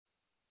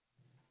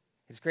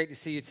It's great to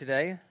see you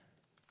today.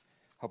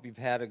 Hope you've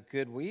had a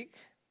good week.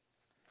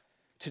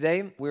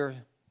 Today, we're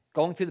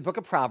going through the book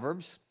of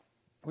Proverbs.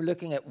 We're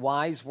looking at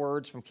wise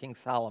words from King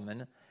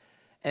Solomon.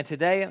 And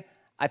today,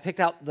 I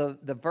picked out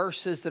the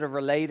verses that are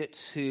related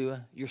to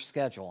your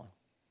schedule.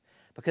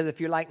 Because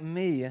if you're like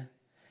me, do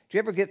you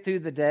ever get through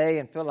the day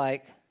and feel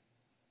like,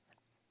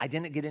 I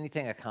didn't get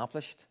anything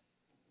accomplished?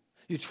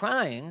 You're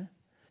trying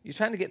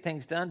to get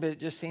things done, but it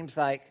just seems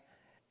like,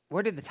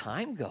 where did the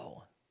time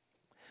go?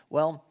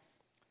 Well,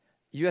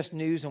 U.S.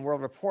 News and World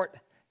Report,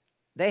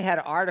 they had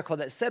an article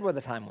that said where the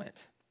time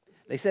went.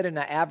 They said in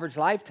an average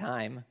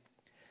lifetime,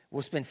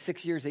 we'll spend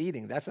 6 years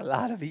eating. That's a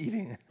lot of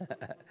eating,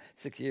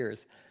 6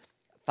 years.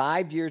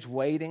 5 years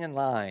waiting in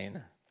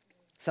line.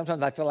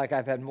 Sometimes I feel like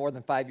I've had more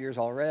than 5 years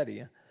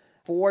already.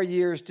 4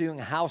 years doing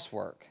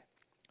housework.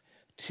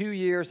 2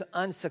 years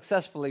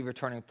unsuccessfully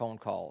returning phone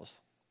calls.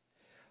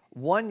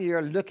 1 year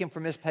looking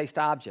for misplaced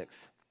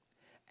objects.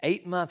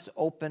 8 months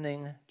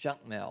opening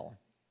junk mail.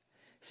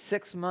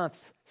 6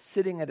 months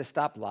sitting at a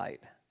stoplight.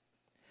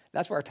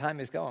 That's where our time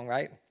is going,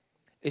 right?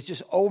 It's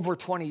just over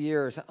 20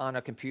 years on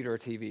a computer or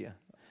TV.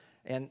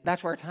 And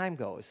that's where our time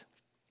goes.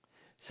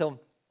 So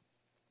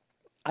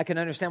I can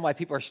understand why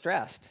people are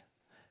stressed.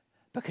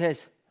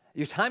 Because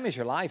your time is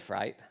your life,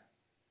 right?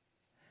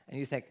 And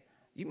you think,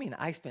 you mean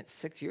I spent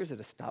 6 years at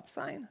a stop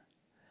sign?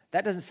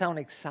 That doesn't sound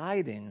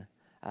exciting.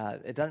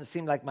 It doesn't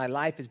seem like my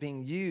life is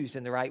being used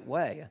in the right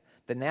way.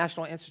 The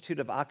National Institute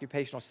of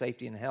Occupational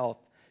Safety and Health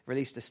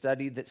released a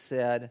study that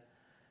said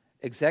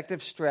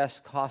executive stress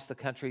costs the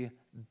country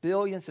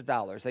billions of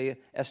dollars. They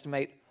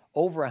estimate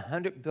over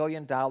 $100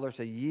 billion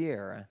a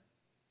year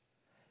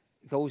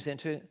goes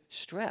into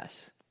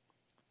stress,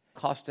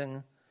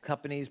 costing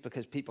companies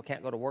because people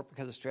can't go to work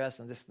because of stress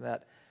and this and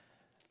that.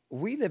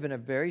 We live in a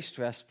very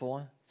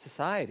stressful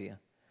society.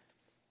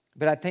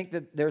 But I think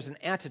that there's an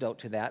antidote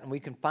to that, and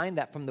we can find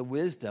that from the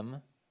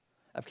wisdom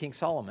of King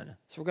Solomon.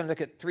 So we're going to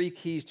look at 3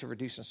 keys to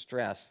reducing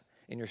stress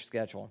in your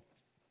schedule.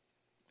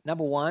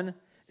 Number 1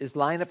 is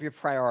line up your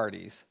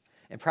priorities.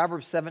 In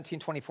Proverbs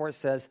 17:24 it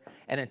says,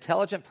 an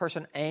intelligent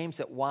person aims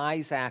at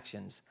wise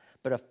actions,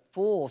 but a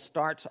fool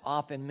starts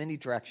off in many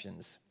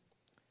directions.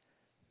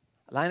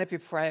 Line up your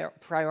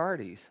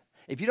priorities.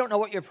 If you don't know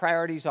what your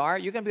priorities are,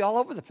 you're going to be all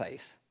over the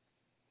place.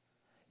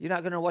 You're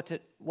not going to know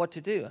what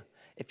to do.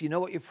 If you know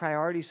what your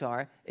priorities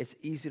are, it's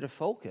easy to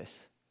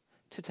focus,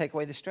 to take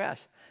away the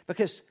stress.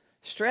 Because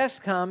stress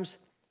comes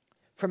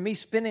from me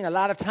spending a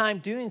lot of time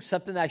doing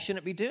something that I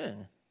shouldn't be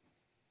doing.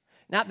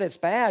 Not that it's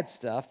bad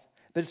stuff,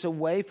 but it's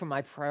away from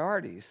my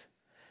priorities.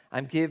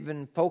 I'm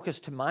giving focus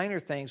to minor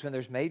things when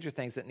there's major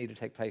things that need to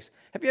take place.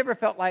 Have you ever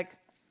felt like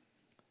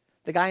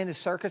the guy in the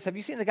circus? Have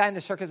you seen the guy in the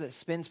circus that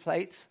spins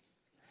plates?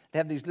 They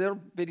have these little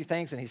bitty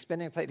things, and he's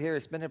spinning a plate here,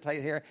 he's spinning a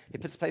plate here, he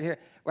puts a plate here.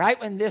 Right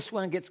when this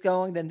one gets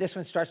going, then this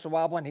one starts to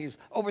wobble, and he's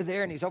over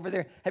there, and he's over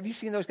there. Have you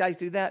seen those guys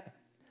do that?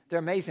 They're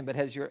amazing, but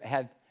have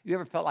you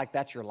ever felt like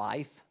that's your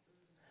life?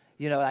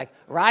 You know, like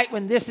right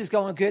when this is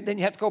going good, then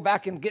you have to go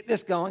back and get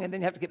this going, and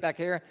then you have to get back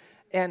here.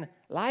 And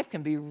life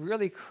can be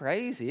really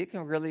crazy. It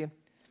can really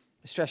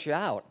stress you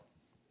out.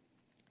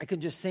 It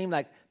can just seem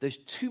like there's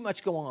too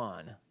much going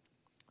on.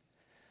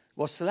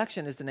 Well,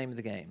 selection is the name of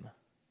the game.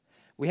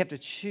 We have to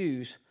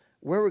choose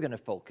where we're going to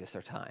focus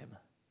our time.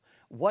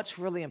 What's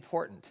really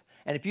important?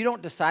 And if you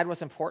don't decide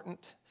what's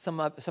important,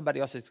 somebody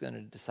else is going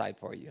to decide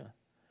for you.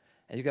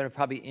 And you're going to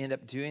probably end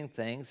up doing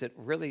things that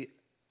really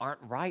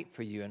aren't right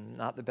for you and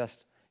not the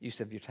best use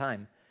of your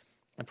time.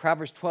 In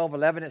Proverbs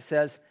 12:11, it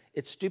says,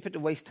 it's stupid to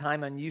waste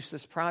time on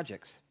useless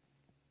projects.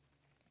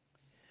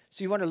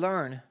 So you want to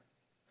learn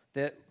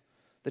that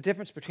the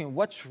difference between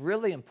what's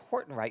really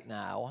important right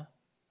now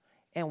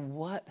and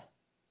what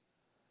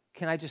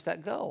can I just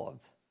let go of?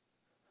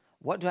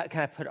 What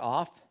can I put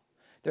off?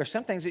 There are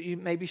some things that you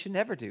maybe should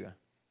never do.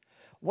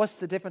 What's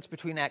the difference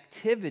between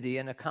activity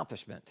and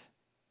accomplishment?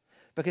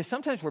 Because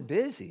sometimes we're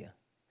busy.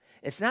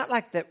 It's not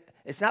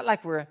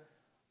like we're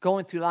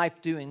going through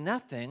life doing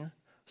nothing.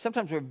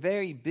 Sometimes we're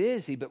very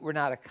busy, but we're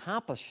not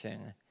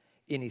accomplishing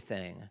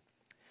anything.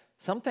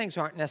 Some things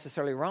aren't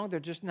necessarily wrong. They're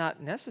just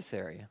not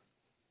necessary.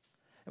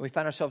 And we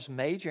find ourselves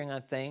majoring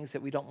on things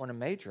that we don't want to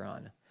major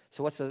on.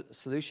 So what's the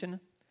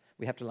solution?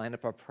 We have to line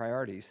up our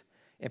priorities.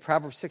 In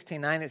Proverbs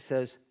 16:9, it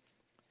says,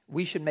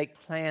 we should make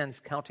plans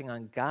counting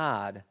on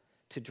God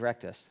to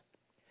direct us.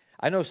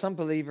 I know some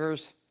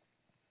believers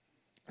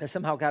have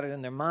somehow got it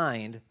in their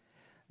mind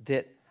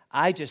that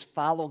I just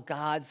follow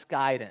God's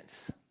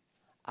guidance.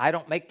 I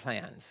don't make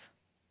plans.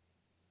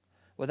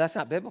 Well, that's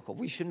not biblical.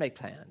 We should make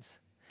plans.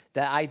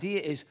 The idea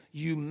is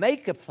you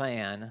make a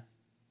plan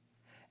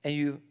and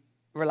you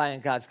rely on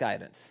God's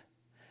guidance.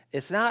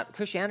 It's not,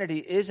 Christianity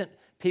isn't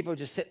people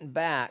just sitting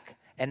back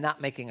and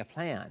not making a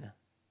plan.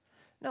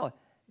 No,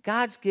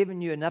 God's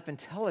given you enough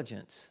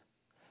intelligence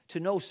to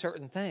know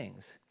certain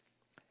things.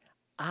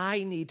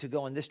 I need to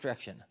go in this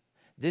direction.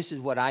 This is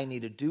what I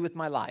need to do with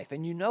my life.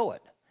 And you know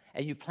it.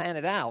 And you plan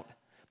it out.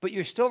 But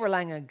you're still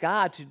relying on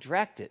God to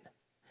direct it.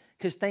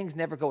 Because things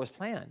never go as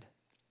planned.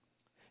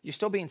 You're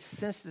still being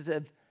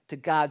sensitive to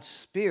God's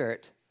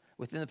Spirit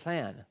within the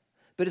plan.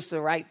 but it's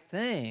the right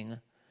thing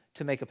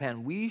to make a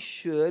plan. We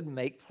should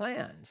make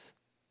plans,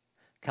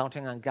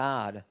 counting on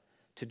God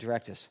to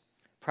direct us.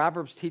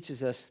 Proverbs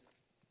teaches us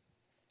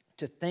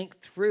to think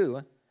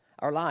through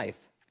our life.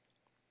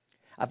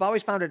 I've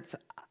always found it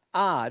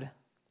odd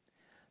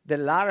that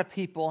a lot of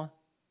people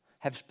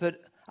have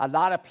put a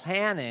lot of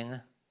planning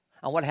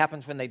on what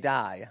happens when they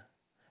die.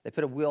 They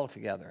put a will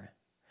together.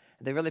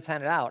 They really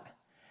plan it out.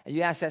 And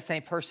you ask that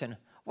same person,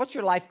 what's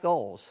your life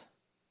goals?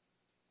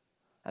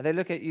 And they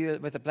look at you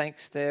with a blank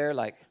stare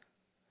like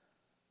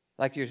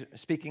you're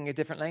speaking a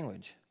different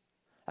language.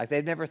 Like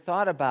they've never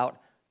thought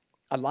about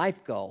a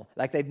life goal.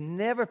 Like they've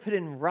never put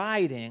in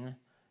writing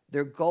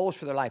their goals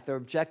for their life, their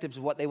objectives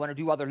of what they want to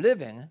do while they're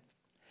living,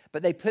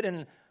 but they put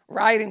in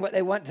writing what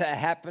they want to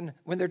happen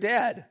when they're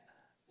dead.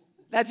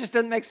 That just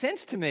doesn't make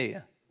sense to me.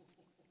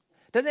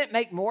 Doesn't it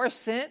make more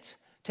sense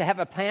to have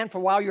a plan for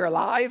while you're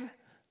alive?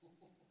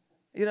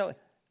 You know,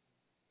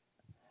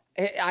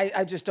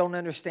 I just don't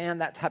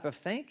understand that type of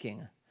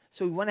thinking.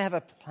 So we want to have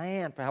a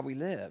plan for how we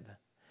live.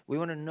 We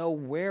want to know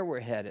where we're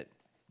headed.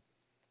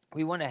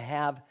 We want to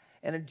have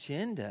an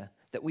agenda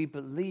that we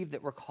believe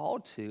that we're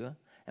called to,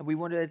 and we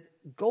want to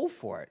go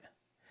for it.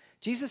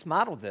 Jesus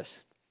modeled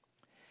this.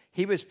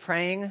 He was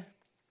praying,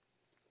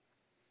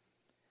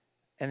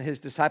 and his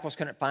disciples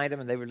couldn't find him,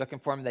 and they were looking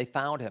for him. They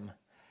found him.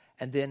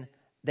 And then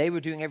they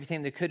were doing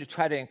everything they could to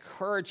try to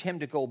encourage him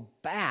to go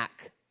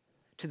back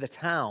to the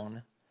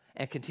town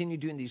and continue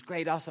doing these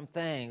great, awesome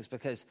things,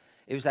 because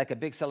it was like a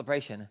big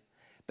celebration.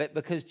 But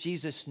because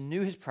Jesus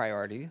knew his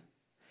priority,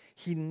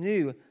 he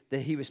knew that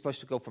he was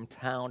supposed to go from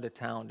town to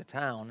town to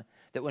town,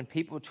 that when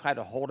people would try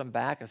to hold him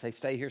back and say,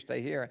 stay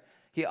here,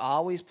 he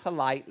always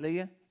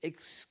politely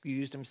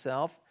excused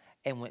himself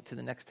and went to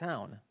the next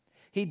town.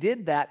 He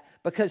did that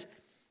because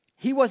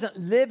he wasn't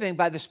living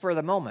by the spur of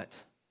the moment.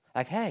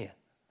 Like, hey,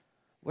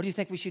 what do you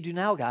think we should do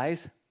now,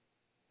 guys?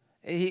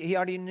 He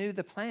already knew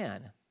the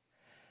plan.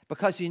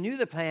 Because he knew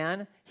the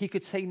plan, he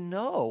could say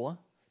no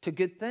to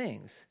good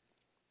things.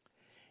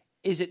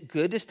 Is it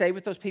good to stay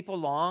with those people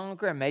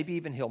longer and maybe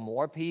even heal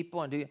more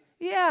people and do?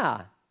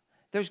 Yeah,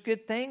 there's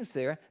good things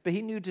there, but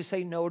he knew to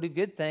say no to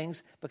good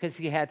things because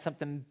he had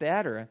something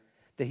better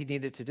that he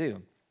needed to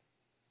do.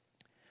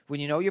 When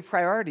you know your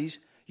priorities,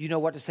 you know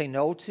what to say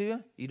no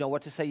to, you know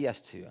what to say yes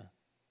to.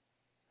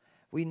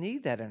 We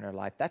need that in our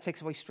life. That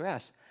takes away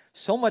stress.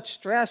 So much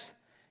stress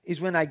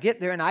is when I get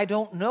there and I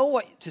don't know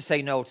what to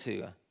say no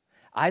to.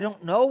 I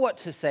don't know what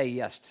to say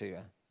yes to.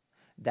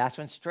 That's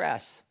when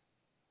stress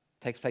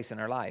takes place in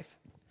our life.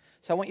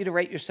 So I want you to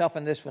rate yourself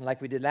on this one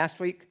like we did last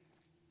week.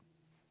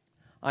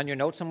 On your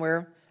note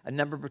somewhere, a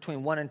number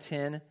between 1 and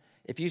 10.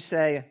 If you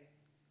say,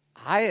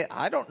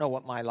 I don't know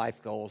what my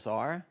life goals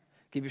are,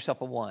 give yourself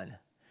a 1.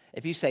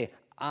 If you say,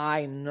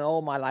 I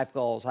know my life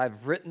goals,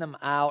 I've written them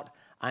out,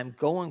 I'm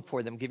going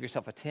for them, give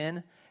yourself a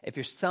 10. If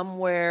you're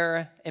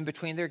somewhere in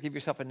between there, give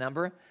yourself a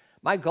number.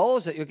 My goal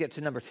is that you'll get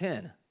to number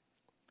 10.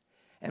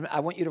 And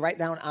I want you to write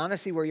down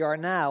honestly where you are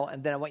now,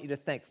 and then I want you to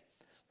think,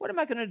 what am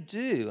I going to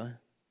do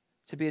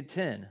to be a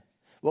 10?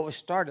 Well, we'll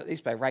start at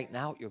least by writing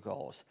out your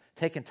goals,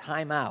 taking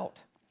time out,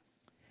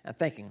 and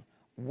thinking,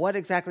 what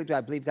exactly do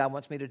I believe God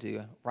wants me to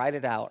do? Write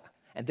it out,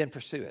 and then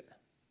pursue it.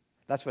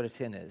 That's what a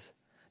 10 is.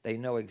 They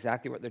know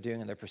exactly what they're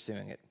doing, and they're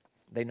pursuing it.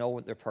 They know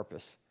their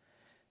purpose.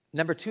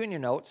 Number 2 in your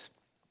notes,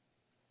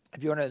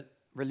 if you want to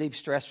relieve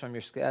stress from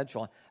your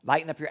schedule,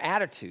 lighten up your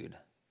attitude.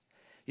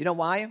 You know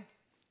why?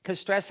 Because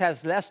stress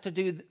has less to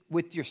do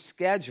with your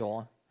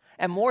schedule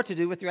and more to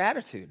do with your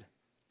attitude.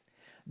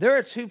 There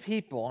are 2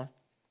 people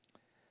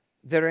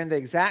that are in the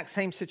exact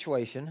same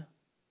situation,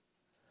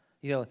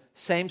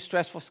 same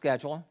stressful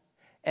schedule,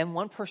 and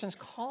one person's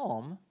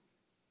calm,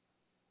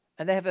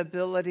 and they have the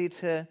ability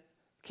to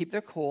keep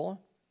their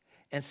cool,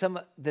 and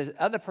the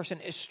other person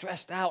is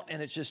stressed out,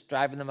 and it's just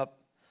driving them up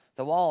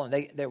the wall,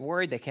 and they're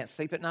worried, they can't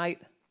sleep at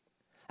night.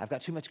 I've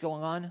got too much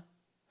going on.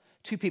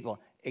 2 people,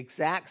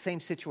 exact same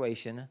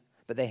situation,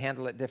 but they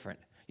handle it different.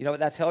 You know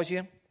what that tells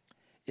you?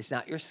 It's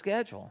not your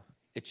schedule,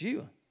 it's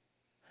you.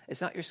 It's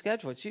not your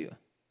schedule, it's you.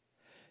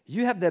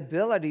 You have the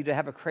ability to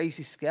have a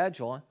crazy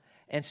schedule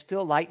and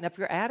still lighten up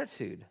your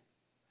attitude.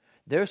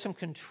 There's some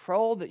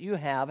control that you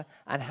have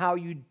on how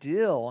you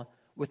deal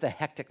with a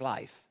hectic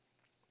life.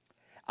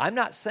 I'm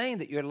not saying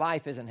that your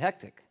life isn't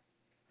hectic.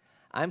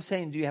 I'm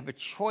saying, do you have a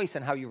choice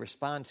on how you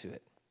respond to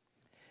it?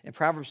 In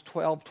Proverbs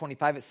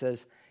 12:25, it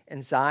says,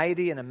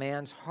 anxiety in a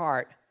man's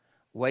heart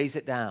weighs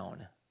it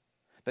down.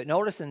 But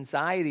notice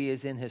anxiety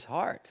is in his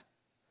heart.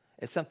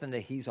 It's something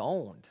that he's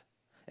owned.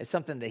 It's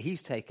something that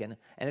he's taken,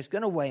 and it's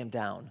going to weigh him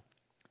down.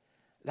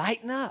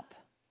 Lighten up.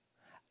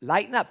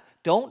 Lighten up.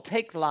 Don't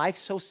take life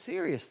so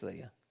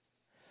seriously.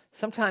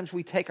 Sometimes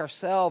we take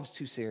ourselves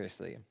too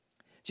seriously.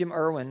 Jim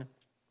Irwin,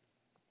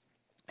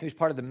 he was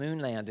part of the moon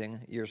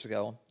landing years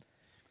ago,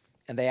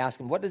 and they asked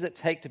him, what does it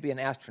take to be an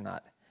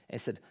astronaut?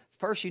 And he said,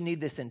 first you need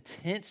this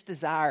intense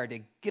desire to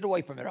get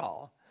away from it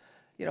all.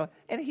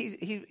 And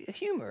he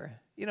humor,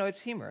 it's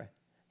humor.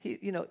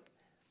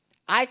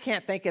 I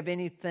can't think of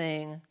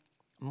anything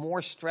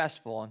more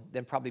stressful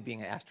than probably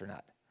being an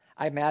astronaut.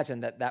 I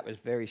imagine that was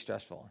very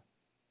stressful.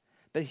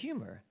 But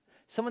humor,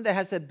 someone that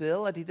has the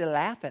ability to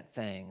laugh at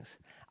things,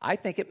 I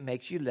think it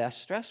makes you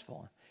less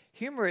stressful.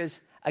 Humor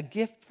is a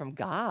gift from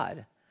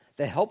God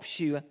that helps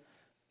you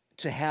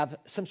to have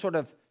some sort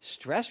of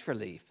stress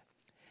relief.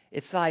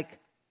 It's like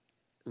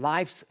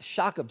life's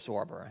shock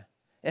absorber.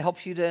 It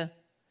helps you to,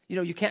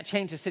 you can't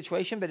change the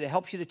situation, but it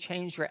helps you to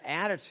change your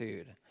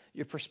attitude,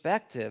 your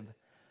perspective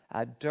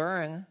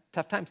during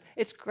tough times.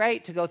 It's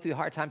great to go through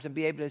hard times and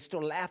be able to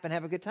still laugh and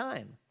have a good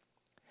time.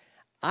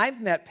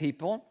 I've met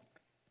people,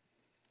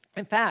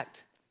 in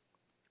fact,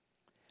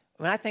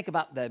 when I think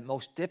about the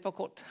most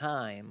difficult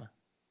time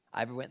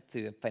I ever went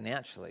through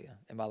financially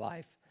in my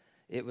life,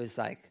 it was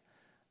like,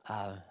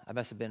 I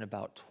must have been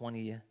about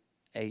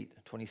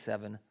 28,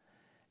 27,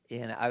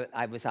 and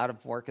I was out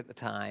of work at the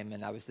time,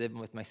 and I was living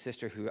with my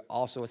sister who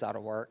also was out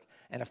of work,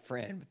 and a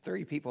friend,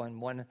 3 people in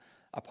one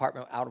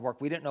apartment out of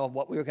work. We didn't know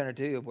what we were going to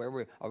do.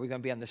 Are we going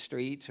to be on the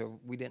streets, or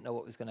we didn't know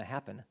what was going to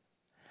happen.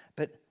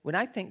 But when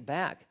I think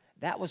back,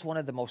 that was one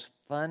of the most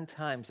fun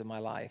times of my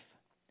life.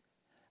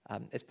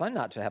 It's fun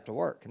not to have to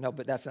work. No,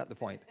 but that's not the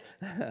point.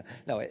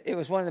 No, it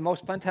was one of the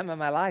most fun times of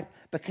my life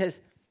because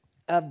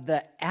of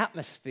the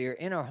atmosphere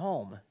in our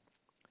home.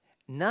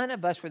 None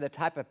of us were the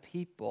type of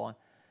people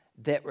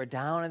that were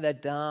down in the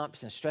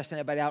dumps and stressing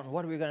everybody out and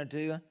what are we going to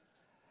do?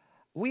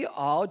 We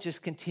all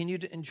just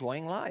continued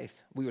enjoying life.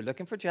 We were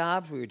looking for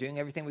jobs. We were doing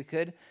everything we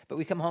could. But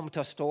we come home and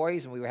tell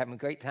stories, and we were having a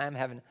great time,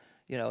 having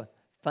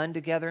fun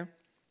together.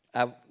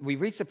 We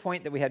reached a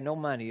point that we had no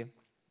money,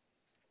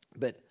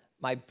 but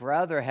my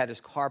brother had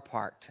his car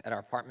parked at our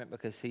apartment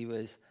because he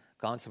was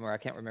gone somewhere. I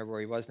can't remember where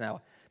he was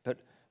now. But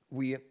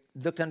we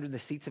looked under the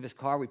seats of his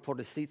car. We pulled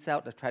the seats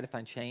out to try to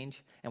find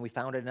change, and we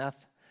found enough.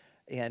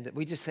 And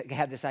we just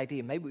had this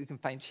idea, maybe we can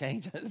find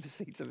change under the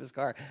seats of his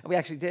car. And we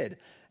actually did.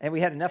 And we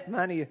had enough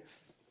money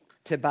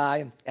to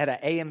buy at an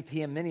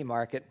AM/PM mini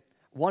market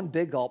 1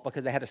 Big Gulp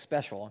because they had a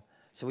special.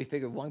 So we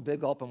figured 1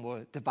 Big Gulp, and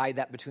we'll divide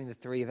that between the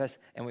 3 of us.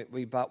 And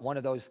we bought one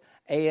of those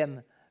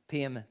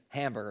AM/PM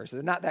hamburgers.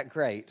 They're not that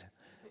great,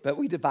 but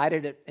we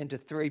divided it into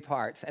 3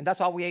 parts. And that's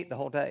all we ate the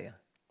whole day.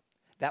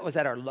 That was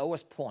at our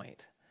lowest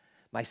point.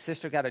 My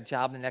sister got a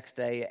job the next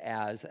day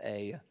as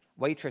a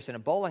waitress in a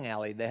bowling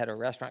alley. They had a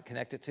restaurant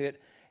connected to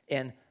it.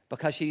 And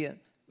because she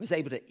was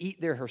able to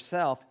eat there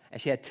herself,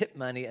 and she had tip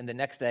money, and the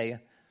next day,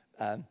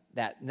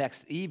 that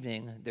next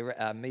evening,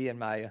 me and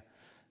my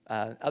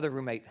other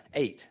roommate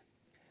ate.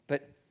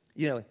 But,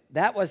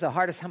 that was the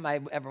hardest time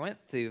I ever went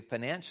through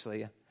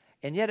financially,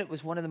 and yet it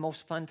was one of the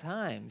most fun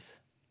times.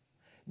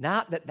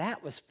 Not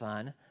that was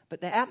fun, but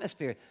the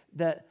atmosphere,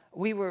 that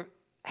we were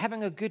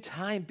having a good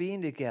time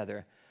being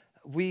together.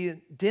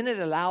 We didn't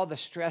allow the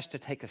stress to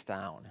take us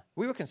down.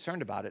 We were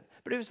concerned about it,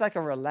 but it was like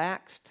a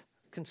relaxed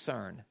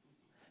concern.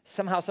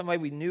 Somehow, some way,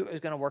 we knew it was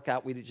going to work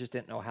out. We just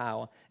didn't know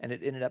how, and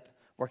it ended up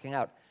working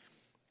out.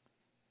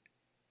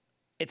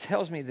 It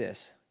tells me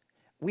this.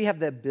 We have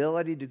the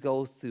ability to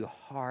go through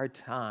hard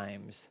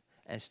times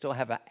and still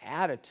have an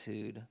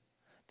attitude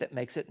that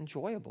makes it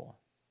enjoyable,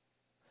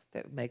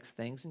 that makes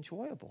things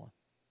enjoyable.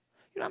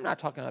 I'm not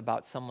talking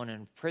about someone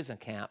in prison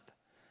camp,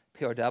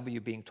 POW,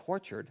 being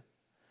tortured.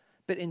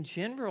 But in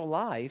general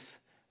life,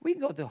 we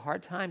can go through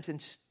hard times and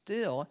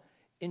still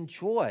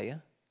enjoy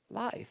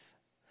life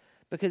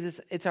because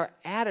it's our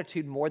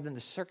attitude more than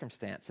the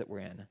circumstance that we're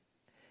in.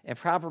 In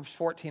Proverbs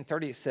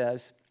 14:30, it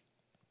says,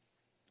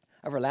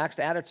 a relaxed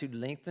attitude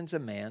lengthens a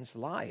man's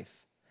life.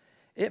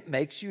 It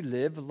makes you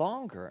live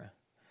longer.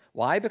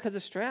 Why? Because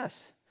of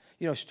stress.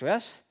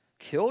 Stress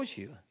kills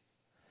you.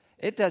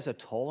 It does a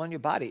toll on your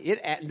body.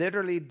 It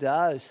literally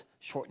does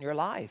shorten your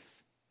life.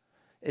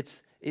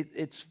 It's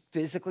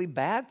physically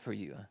bad for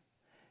you.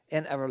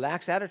 And a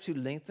relaxed attitude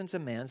lengthens a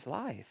man's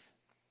life.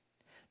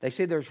 They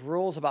say there's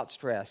rules about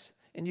stress.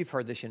 And you've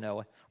heard this,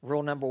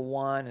 Rule number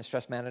 1 in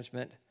stress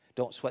management,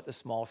 don't sweat the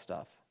small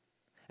stuff.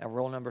 And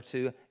rule number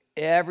 2,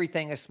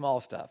 everything is small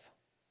stuff.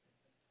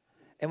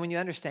 And when you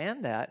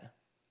understand that,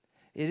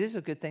 it is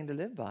a good thing to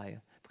live by.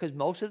 Because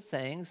most of the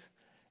things,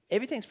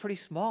 everything's pretty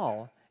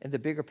small in the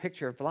bigger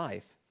picture of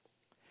life.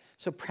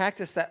 So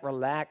practice that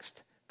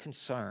relaxed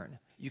concern.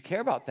 You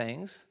care about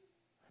things,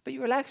 but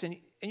you relax and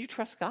you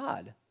trust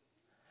God.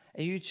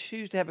 And you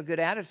choose to have a good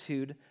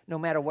attitude no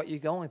matter what you're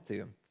going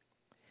through.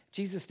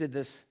 Jesus did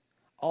this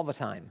all the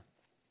time.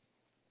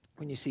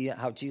 When you see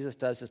how Jesus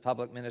does his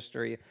public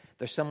ministry,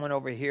 there's someone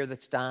over here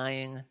that's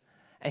dying,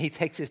 and he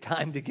takes his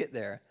time to get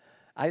there.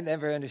 I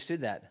never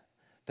understood that.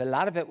 But a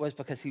lot of it was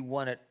because he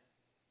wanted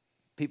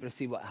people to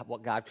see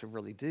what God could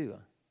really do.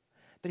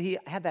 But he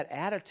had that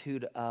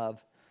attitude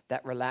of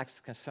that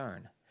relaxed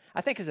concern.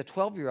 I think as a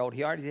 12-year-old,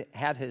 he already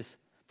had his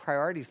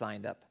priorities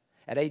lined up.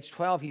 At age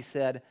 12, he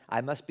said,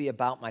 I must be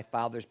about my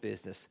Father's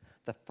business.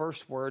 The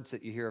first words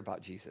that you hear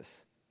about Jesus,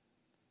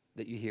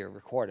 that you hear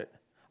recorded,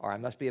 or I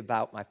must be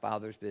about my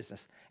Father's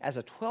business. As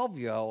a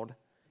 12-year-old,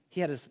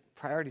 he had his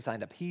priorities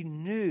lined up. He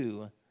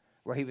knew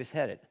where he was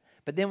headed.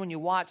 But then when you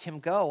watch him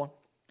go,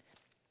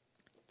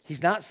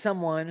 he's not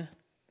someone,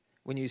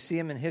 when you see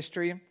him in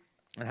history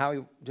and how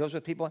he deals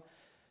with people,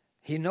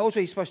 He knows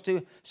what he's supposed to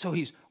do, so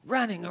he's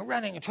running and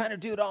running and trying to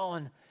do it all.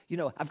 And,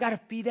 I've got to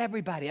feed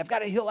everybody. I've got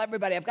to heal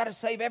everybody. I've got to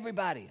save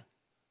everybody.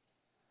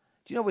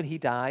 Do you know when he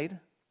died,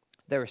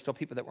 there were still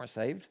people that weren't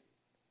saved?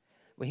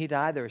 When he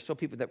died, there were still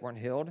people that weren't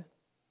healed.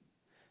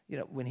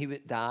 When he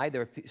died,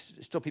 there were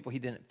still people he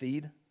didn't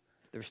feed.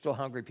 There were still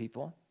hungry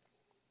people.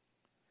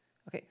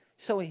 Okay,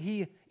 so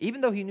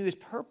even though he knew his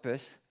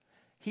purpose,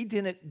 he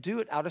didn't do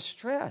it out of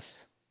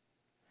stress.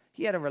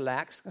 He had a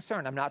relaxed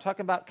concern. I'm not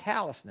talking about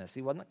callousness.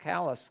 He wasn't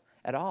callous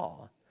at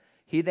all.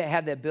 He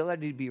had the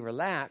ability to be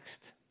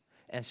relaxed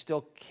and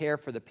still care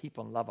for the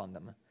people and love on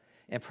them.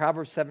 In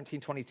Proverbs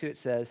 17:22, it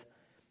says,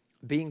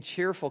 being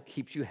cheerful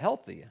keeps you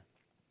healthy.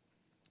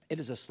 It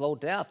is a slow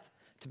death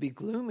to be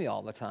gloomy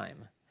all the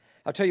time.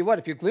 I'll tell you what,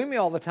 if you're gloomy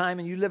all the time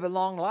and you live a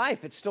long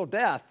life, it's still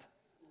death.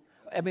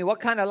 I mean, what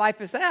kind of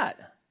life is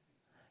that?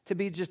 To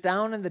be just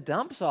down in the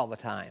dumps all the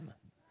time.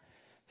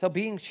 So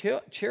being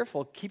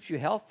cheerful keeps you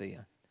healthy.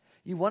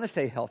 You want to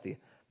stay healthy.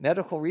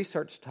 Medical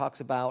research talks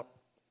about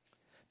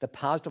the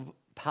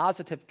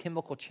positive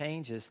chemical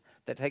changes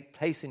that take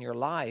place in your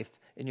life,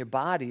 in your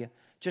body,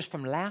 just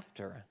from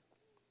laughter.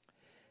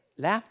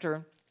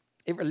 Laughter,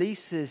 it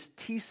releases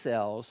T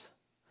cells,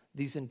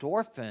 these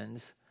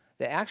endorphins,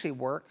 that actually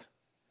work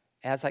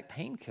as like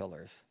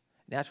painkillers,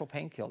 natural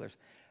painkillers.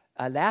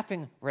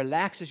 Laughing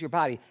relaxes your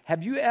body.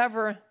 Have you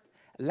ever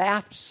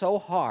laughed so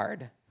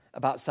hard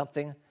about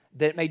something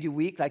that it made you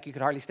weak, like you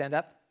could hardly stand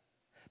up?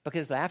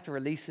 Because laughter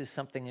releases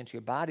something into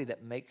your body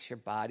that makes your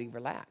body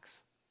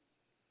relax.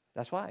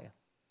 That's why.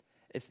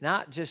 It's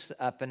not just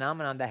a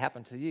phenomenon that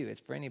happens to you. It's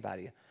for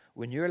anybody.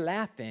 When you're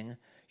laughing,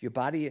 your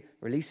body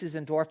releases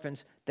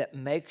endorphins that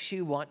makes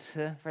you want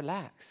to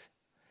relax.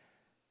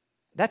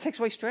 That takes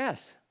away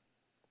stress.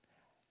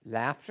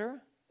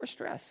 Laughter or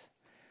stress?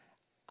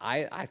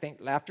 I think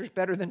laughter is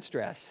better than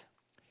stress.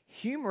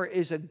 Humor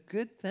is a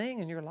good thing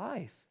in your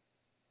life.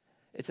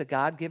 It's a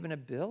God-given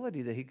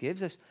ability that he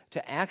gives us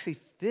to actually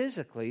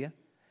physically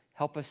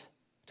help us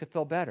to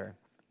feel better.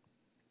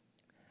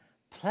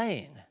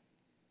 Playing.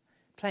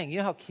 You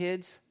know how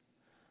kids,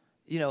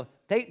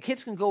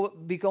 kids can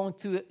be going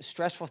through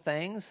stressful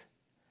things,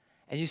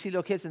 and you see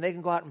little kids and they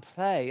can go out and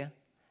play,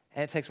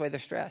 and it takes away their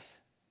stress.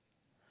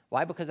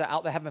 Why? Because they're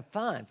out there having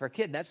fun. For a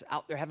kid, that's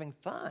out there having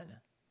fun.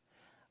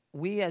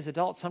 We as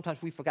adults,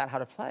 sometimes we forgot how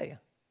to play.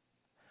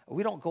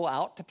 We don't go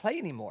out to play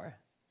anymore.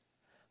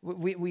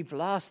 We've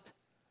lost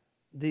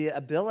the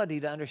ability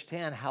to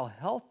understand how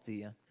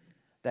healthy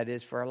that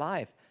is for our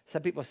life.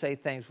 Some people say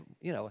things,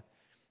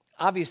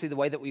 obviously the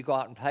way that we go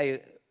out and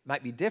play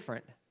might be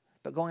different,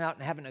 but going out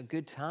and having a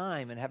good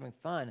time and having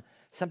fun.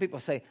 Some people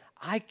say,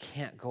 I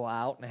can't go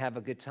out and have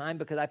a good time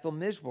because I feel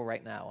miserable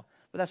right now.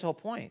 But that's the whole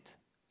point.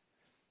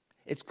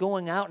 It's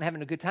going out and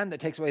having a good time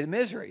that takes away the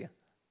misery.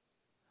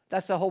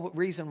 That's the whole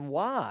reason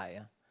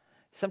why.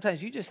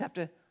 Sometimes you just have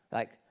to,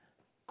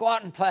 go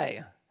out and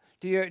play.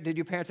 Did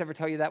your parents ever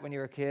tell you that when you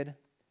were a kid?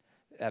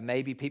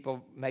 Maybe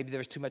there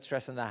was too much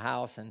stress in the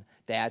house, and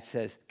Dad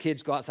says,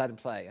 kids, go outside and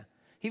play.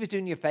 He was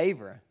doing you a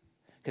favor,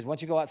 because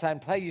once you go outside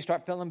and play, you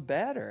start feeling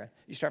better.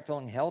 You start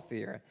feeling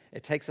healthier.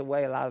 It takes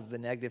away a lot of the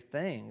negative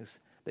things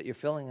that you're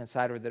feeling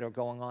inside or that are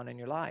going on in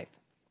your life.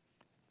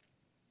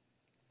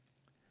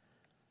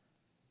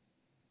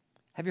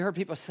 Have you heard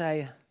people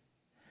say,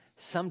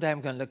 someday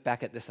I'm going to look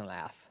back at this and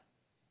laugh?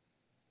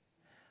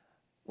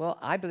 Well,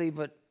 I believe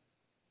what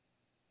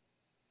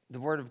the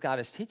Word of God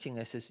is teaching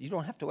us is you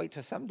don't have to wait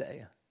till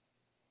someday.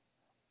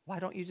 Why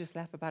don't you just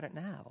laugh about it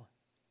now?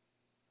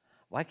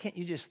 Why can't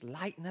you just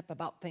lighten up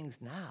about things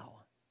now?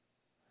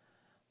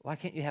 Why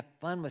can't you have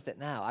fun with it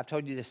now? I've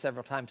told you this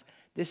several times.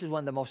 This is one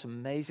of the most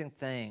amazing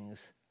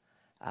things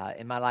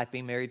in my life,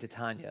 being married to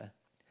Tanya.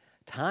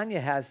 Tanya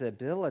has the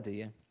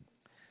ability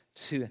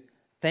to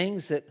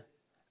things that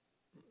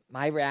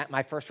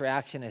my first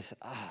reaction is,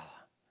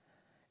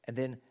 and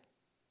then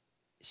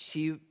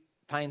she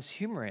finds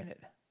humor in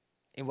it,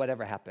 in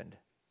whatever happened.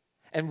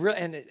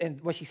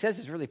 And what she says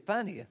is really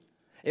funny.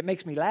 It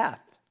makes me laugh.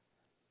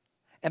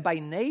 And by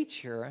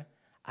nature,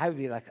 I would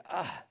be like,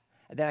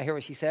 and then I hear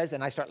what she says,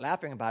 and I start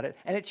laughing about it,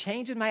 and it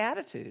changes my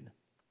attitude.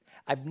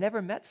 I've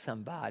never met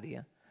somebody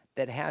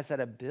that has that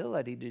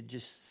ability to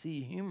just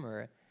see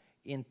humor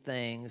in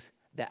things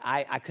that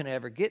I couldn't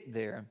ever get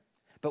there.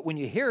 But when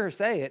you hear her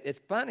say it, it's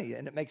funny,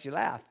 and it makes you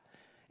laugh.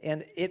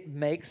 And it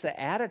makes the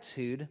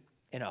attitude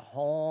in a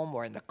home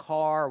or in the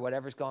car or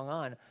whatever's going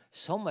on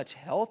so much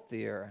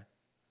healthier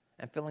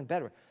and feeling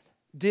better.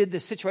 Did the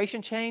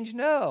situation change?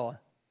 No.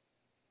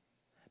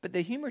 But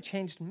the humor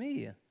changed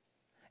me.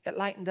 It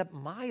lightened up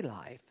my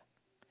life.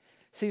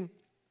 See,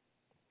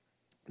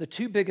 the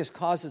two biggest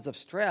causes of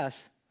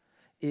stress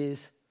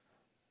is,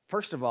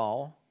 first of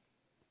all,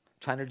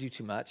 trying to do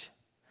too much.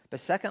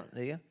 But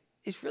secondly,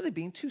 it's really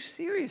being too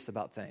serious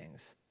about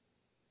things.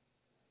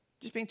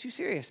 Just being too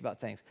serious about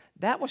things.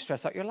 That will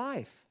stress out your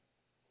life.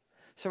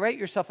 So rate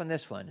yourself on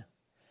this one.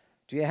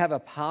 Do you have a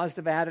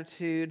positive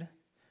attitude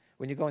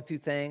when you're going through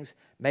things?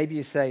 Maybe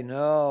you say,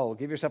 no,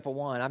 give yourself a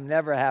 1. I'm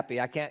never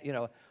happy. I can't,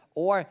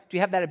 Or do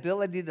you have that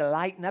ability to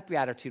lighten up your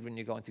attitude when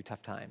you're going through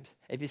tough times?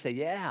 If you say,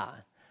 yeah,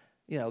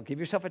 give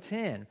yourself a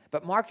 10.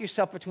 But mark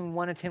yourself between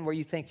 1 and 10 where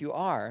you think you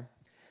are.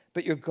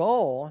 But your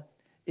goal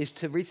is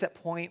to reach that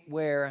point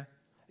where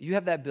you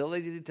have the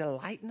ability to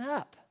lighten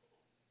up,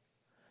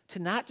 to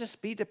not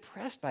just be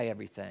depressed by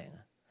everything,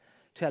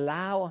 to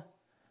allow,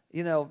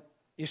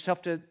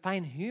 yourself to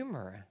find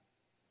humor,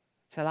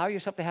 to allow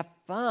yourself to have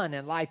fun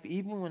in life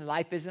even when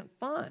life isn't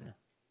fun.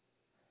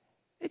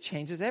 It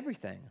changes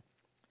everything.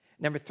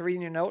 Number 3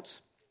 in your notes,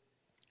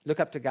 look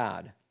up to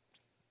God.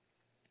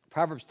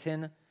 Proverbs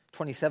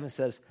 10:27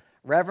 says,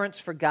 reverence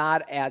for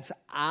God adds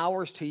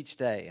hours to each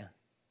day.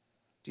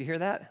 Do you hear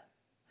that?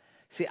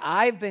 See,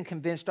 I've been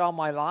convinced all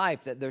my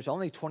life that there's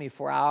only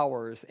 24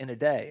 hours in a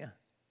day.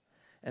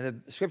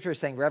 And the scripture is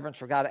saying reverence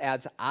for God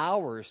adds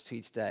hours to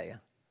each day.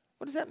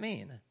 What does that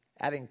mean?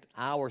 Adding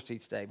hours to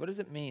each day. What does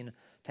it mean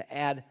to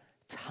add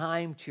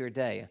time to your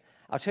day?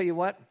 I'll tell you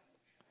what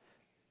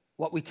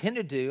we tend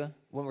to do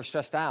when we're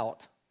stressed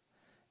out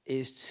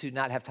is to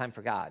not have time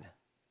for God.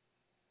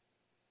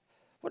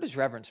 What does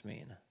reverence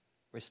mean?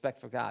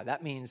 Respect for God.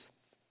 That means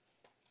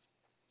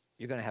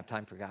you're going to have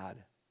time for God.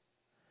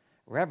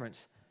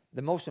 Reverence,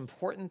 the most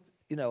important,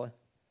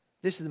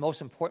 this is the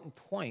most important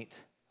point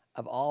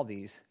of all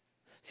these.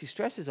 See,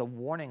 stress is a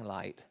warning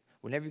light.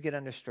 Whenever you get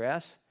under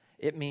stress,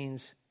 it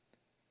means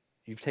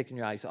you've taken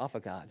your eyes off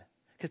of God.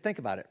 Because think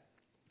about it.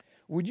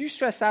 Would you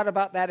stress out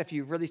about that if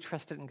you really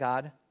trusted in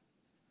God?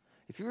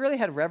 If you really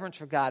had reverence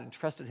for God and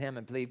trusted Him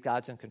and believed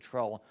God's in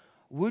control,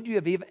 would you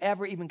have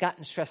ever even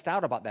gotten stressed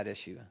out about that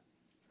issue?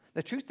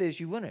 The truth is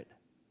you wouldn't.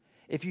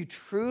 If you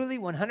truly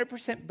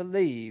 100%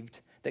 believed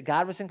that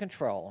God was in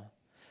control,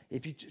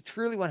 if you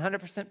truly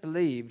 100%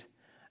 believed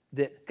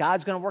that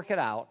God's going to work it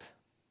out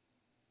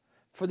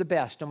for the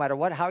best, no matter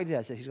how He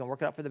does it, He's going to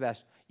work it out for the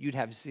best, you'd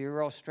have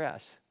zero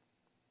stress.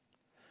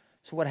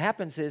 So what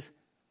happens is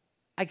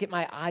I get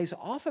my eyes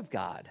off of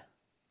God.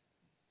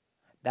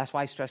 That's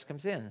why stress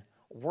comes in.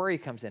 Worry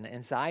comes in.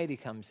 Anxiety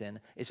comes in.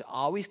 It's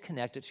always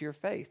connected to your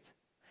faith.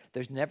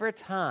 There's never a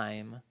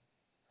time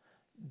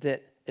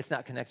that it's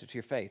not connected to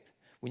your faith.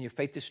 When your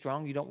faith is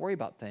strong, you don't worry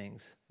about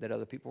things that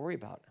other people worry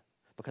about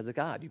because of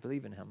God. You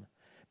believe in Him.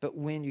 But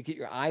when you get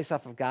your eyes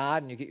off of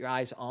God and you get your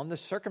eyes on the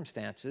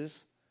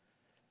circumstances,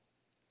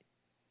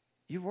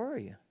 you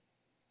worry.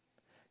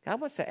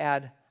 God wants to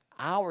add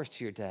hours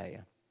to your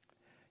day.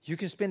 You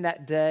can spend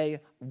that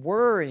day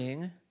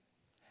worrying,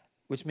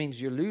 which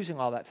means you're losing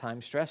all that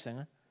time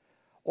stressing,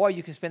 or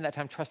you can spend that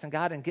time trusting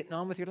God and getting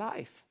on with your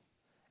life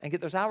and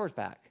get those hours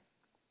back.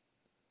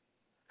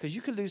 Because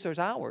you could lose those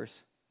hours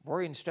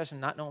worrying, stressing,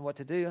 not knowing what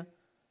to do,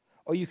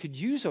 or you could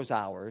use those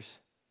hours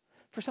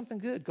for something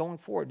good going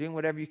forward, doing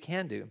whatever you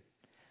can do.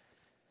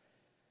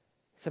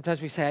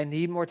 Sometimes we say, I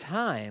need more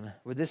time.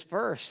 Well, this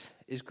verse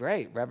is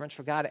great. Reverence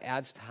for God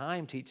adds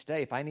time to each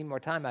day. If I need more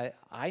time,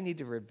 I need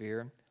to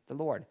revere the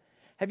Lord.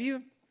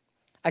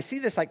 I see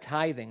this like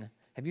tithing.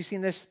 Have you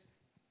seen this?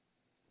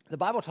 The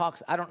Bible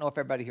talks, I don't know if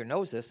everybody here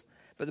knows this,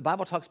 but the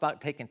Bible talks about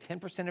taking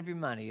 10% of your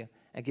money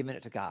and giving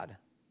it to God.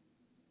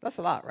 That's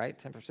a lot, right?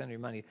 10% of your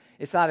money.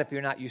 It's not if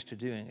you're not used to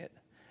doing it.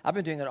 I've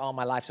been doing it all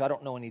my life, so I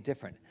don't know any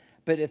different.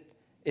 But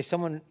if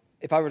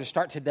I were to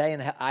start today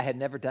and I had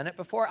never done it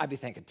before, I'd be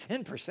thinking,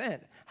 10%?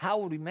 How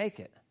would we make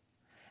it?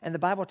 And the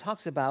Bible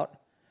talks about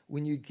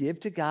when you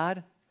give to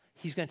God,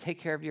 He's going to take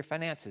care of your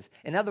finances.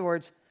 In other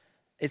words,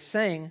 it's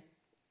saying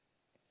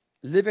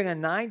living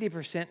on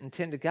 90% and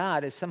 10 to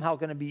God is somehow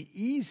going to be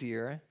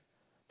easier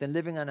than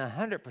living on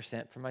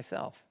 100% for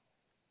myself.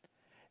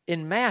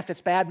 In math,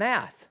 it's bad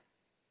math.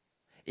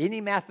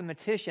 Any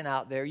mathematician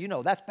out there,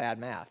 that's bad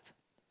math.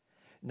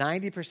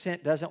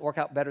 90% doesn't work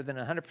out better than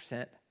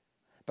 100%,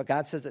 but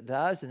God says it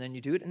does, and then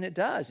you do it, and it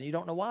does, and you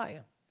don't know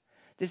why.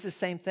 This is the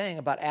same thing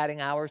about adding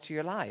hours to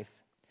your life.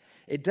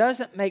 It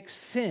doesn't make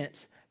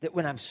sense that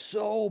when I'm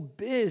so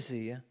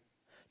busy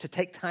to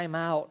take time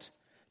out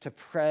to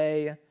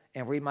pray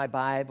and read my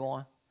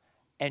Bible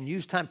and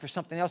use time for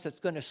something else that's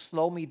going to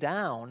slow me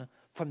down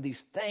from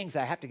these things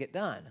I have to get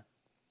done.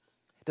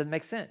 It doesn't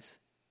make sense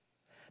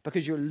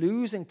because you're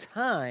losing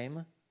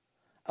time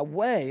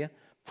away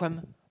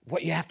from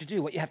what you have to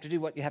do.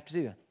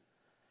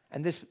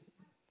 And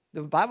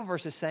the Bible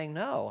verse is saying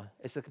no.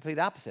 It's the complete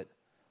opposite.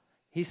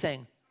 He's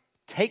saying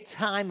take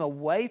time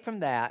away from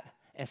that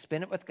and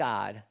spend it with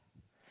God,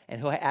 and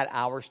He'll add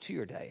hours to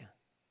your day.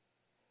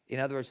 In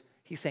other words,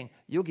 He's saying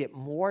you'll get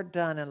more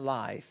done in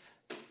life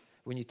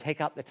when you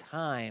take out the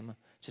time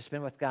to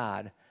spend with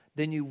God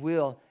than you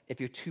will if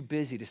you're too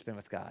busy to spend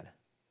with God.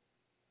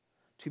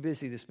 Too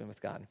busy to spend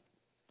with God.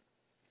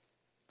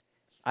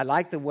 I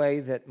like the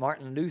way that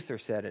Martin Luther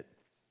said it.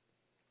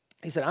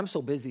 He said, I'm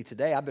so busy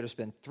today, I better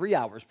spend 3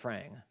 hours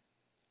praying.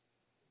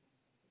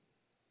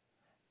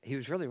 He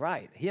was really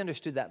right. He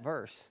understood that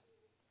verse.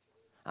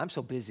 I'm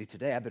so busy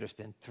today, I better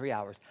spend 3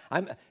 hours.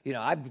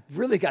 I've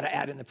really got to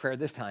add in the prayer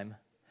this time.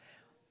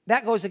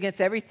 That goes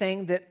against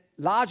everything that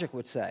logic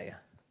would say.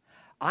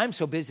 I'm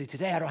so busy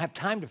today, I don't have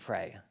time to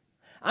pray.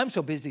 I'm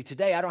so busy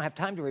today, I don't have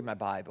time to read my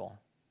Bible.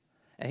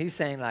 And he's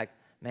saying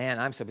man,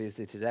 I'm so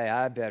busy today,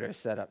 I better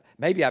set up.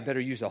 Maybe I better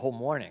use the whole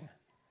morning.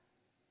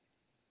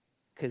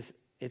 Because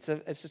it's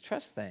a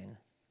trust thing.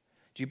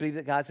 Do you believe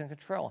that God's in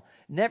control?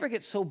 Never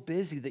get so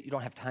busy that you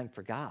don't have time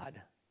for God.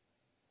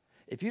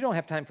 If you don't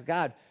have time for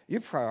God,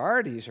 your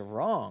priorities are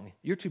wrong.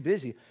 You're too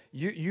busy.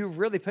 You're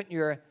really putting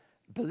your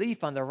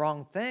belief on the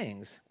wrong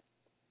things.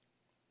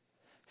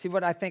 See,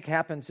 what I think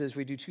happens is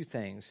we do two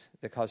things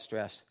that cause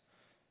stress.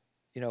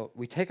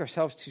 We take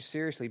ourselves too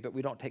seriously, but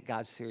we don't take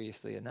God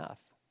seriously enough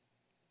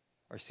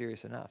or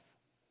serious enough.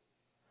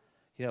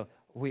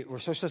 We're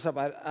so stressed out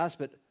about us,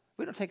 but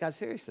we don't take God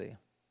seriously.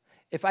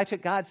 If I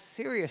took God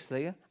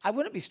seriously, I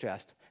wouldn't be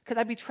stressed because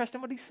I'd be trusting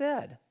what he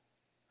said.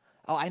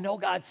 Oh, I know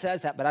God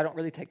says that, but I don't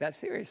really take that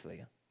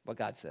seriously, what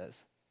God says.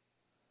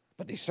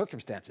 But these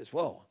circumstances,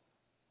 whoa,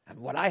 and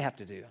what I have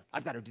to do,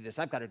 I've got to do this,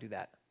 I've got to do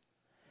that.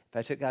 If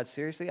I took God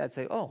seriously, I'd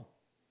say, oh,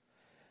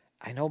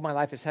 I know my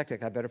life is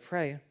hectic. I better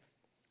pray.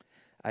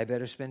 I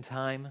better spend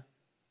time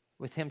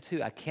with him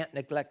too. I can't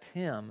neglect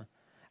him.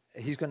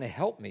 He's going to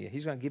help me.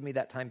 He's going to give me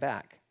that time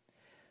back.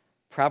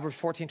 Proverbs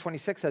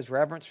 14:26 says,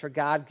 reverence for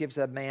God gives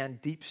a man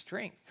deep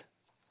strength.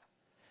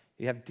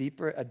 You have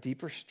a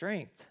deeper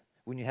strength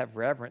when you have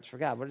reverence for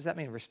God. What does that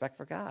mean? Respect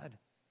for God.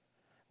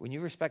 When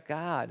you respect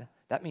God,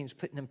 that means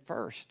putting him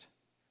first.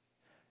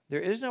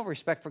 There is no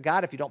respect for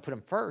God if you don't put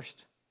him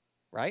first,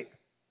 right?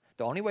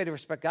 The only way to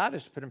respect God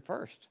is to put him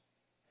first.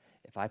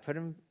 If I put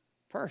him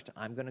first,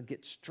 I'm going to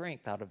get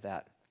strength out of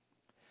that.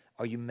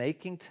 Are you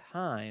making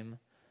time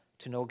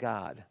to know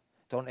God?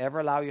 Don't ever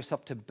allow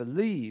yourself to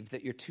believe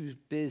that you're too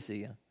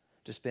busy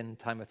to spend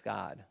time with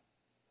God.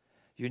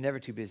 You're never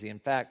too busy. In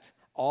fact,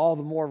 all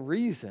the more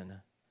reason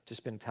to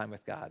spend time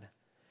with God.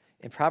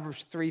 In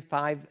Proverbs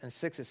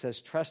 3:5-6, it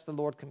says, trust the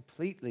Lord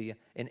completely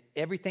in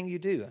everything you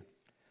do.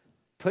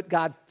 Put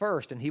God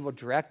first, and he will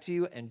direct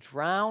you and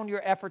drown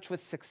your efforts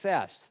with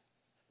success.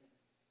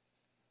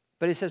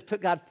 But it says,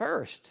 put God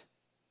first.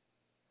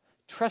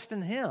 Trust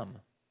in him.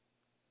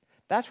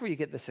 That's where you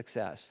get the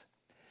success.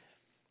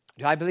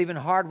 Do I believe in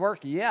hard work?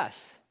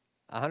 Yes,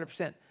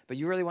 100%. But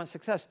you really want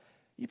success,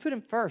 you put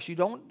him first. You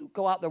don't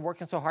go out there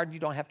working so hard you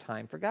don't have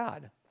time for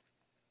God.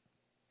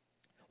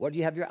 What do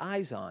you have your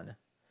eyes on?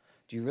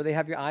 Do you really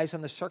have your eyes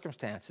on the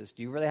circumstances?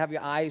 Do you really have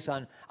your eyes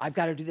on, I've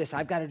got to do this,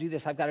 I've got to do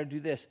this, I've got to do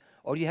this?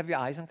 Or do you have your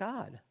eyes on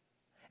God?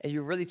 And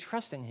you're really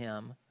trusting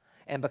him.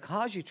 And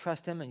because you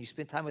trust him and you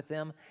spend time with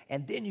him,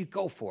 and then you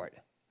go for it.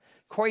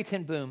 Corrie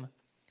ten Boom,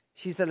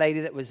 she's the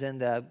lady that was in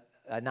the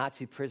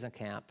Nazi prison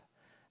camp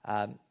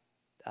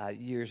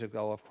years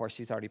ago. Of course,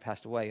 she's already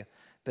passed away.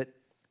 But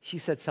she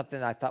said something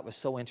that I thought was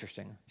so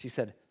interesting. She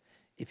said,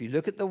 if you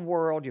look at the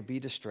world, you'll be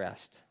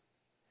distressed.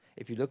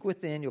 If you look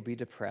within, you'll be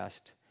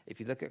depressed. If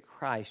you look at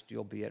Christ,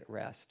 you'll be at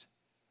rest.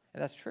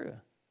 And that's true.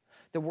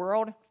 The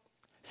world,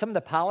 some of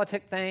the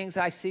politic things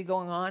I see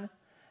going on,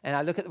 and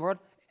I look at the world,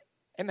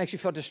 it makes you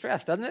feel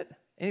distressed, doesn't it?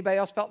 Anybody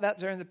else felt that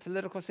during the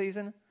political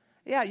season?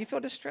 Yeah, you feel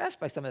distressed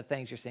by some of the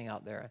things you're seeing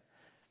out there.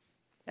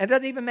 And it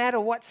doesn't even matter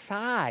what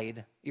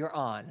side you're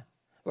on,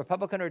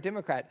 Republican or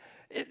Democrat.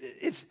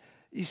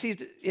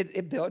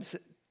 It builds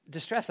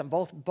distress. I'm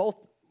both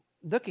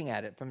looking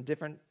at it from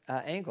different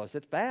angles.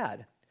 It's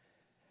bad.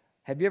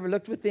 Have you ever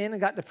looked within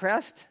and got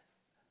depressed?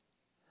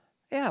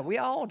 Yeah, we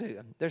all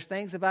do. There's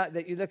things about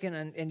that you look in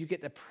and you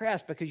get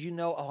depressed because you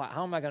know, oh,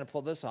 how am I going to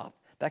pull this off?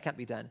 That can't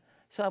be done.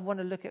 So I want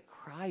to look at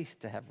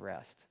Christ to have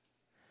rest.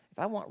 If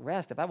I want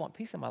rest, if I want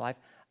peace in my life,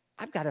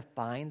 I've got to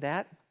find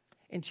that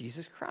in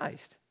Jesus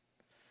Christ.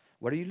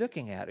 What are you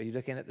looking at? Are you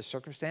looking at the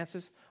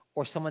circumstances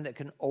or someone that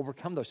can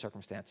overcome those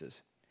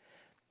circumstances?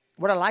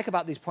 What I like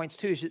about these points,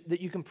 too, is that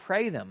you can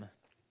pray them.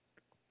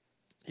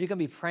 You can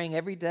be praying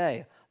every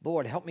day,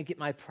 Lord, help me get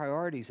my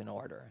priorities in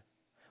order,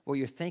 where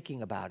you're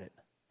thinking about it.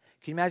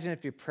 Can you imagine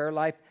if your prayer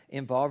life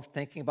involved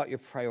thinking about your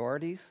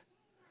priorities?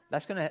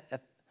 That's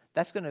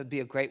going to be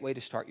a great way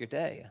to start your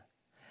day.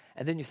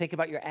 And then you think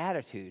about your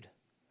attitude.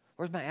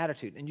 Where's my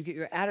attitude? And you get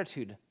your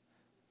attitude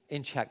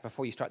in check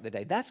before you start the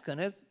day. That's going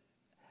to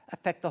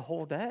affect the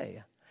whole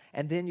day.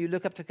 And then you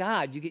look up to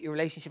God. You get your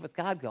relationship with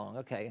God going.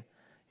 Okay,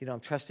 I'm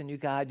trusting you,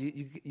 God.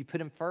 You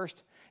put him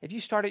first. If you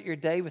start your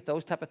day with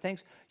those type of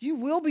things, you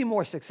will be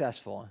more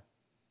successful.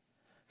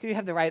 Because you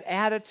have the right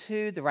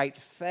attitude, the right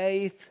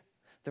faith,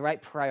 the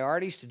right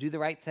priorities to do the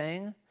right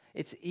thing.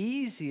 It's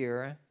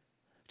easier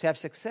to have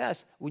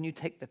success when you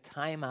take the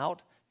time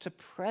out to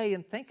pray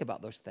and think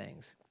about those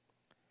things.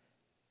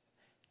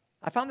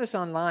 I found this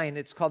online.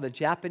 It's called the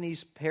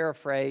Japanese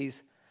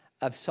paraphrase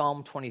of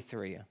Psalm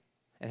 23.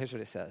 And here's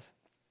what it says.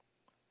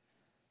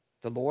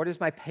 The Lord is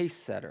my pace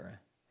setter.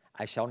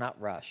 I shall not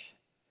rush.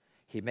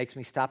 He makes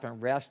me stop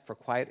and rest for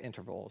quiet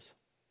intervals.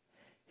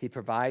 He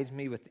provides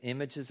me with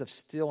images of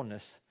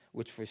stillness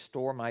which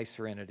restore my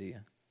serenity.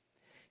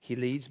 He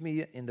leads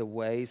me in the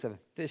ways of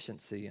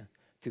efficiency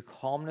through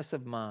calmness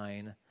of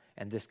mind,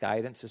 and this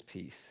guidance is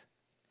peace.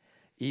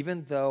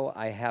 Even though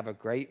I have a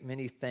great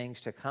many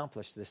things to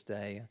accomplish this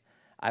day,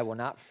 I will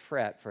not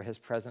fret, for his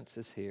presence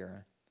is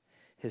here.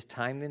 His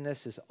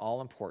timeliness is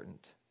all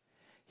important.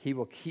 He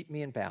will keep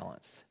me in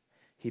balance.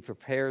 He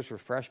prepares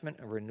refreshment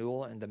and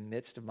renewal in the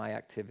midst of my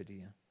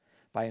activity.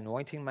 By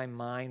anointing my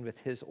mind with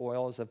his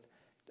oils of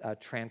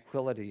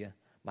tranquility,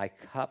 my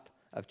cup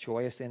of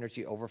joyous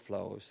energy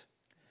overflows.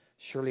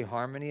 Surely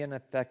harmony and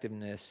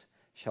effectiveness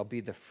shall be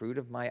the fruit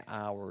of my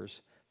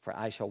hours, for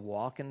I shall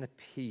walk in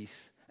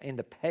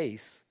the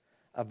pace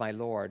of my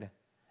Lord,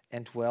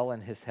 and dwell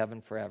in his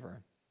heaven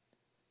forever.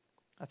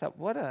 I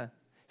thought,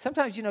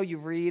 sometimes, you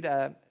read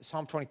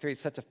Psalm 23,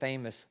 it's such a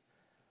famous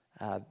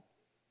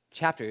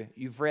chapter.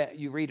 You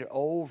read it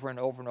over and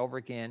over and over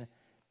again,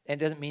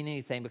 and it doesn't mean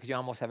anything because you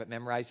almost have it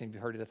memorized and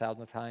you've heard it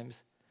 1,000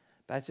 times.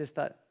 But I just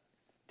thought,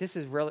 this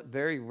is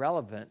very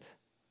relevant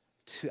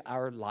to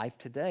our life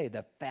today,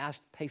 the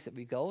fast pace that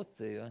we go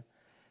through.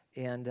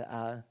 And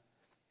I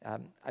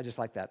just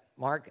like that.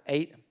 Mark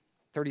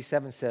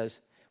 8:37 says,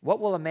 what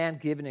will a man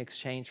give in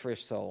exchange for his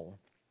soul?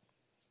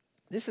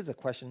 This is a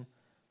question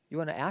you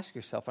want to ask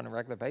yourself on a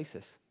regular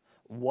basis.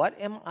 What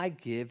am I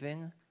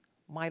giving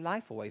my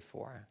life away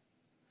for?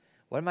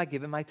 What am I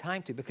giving my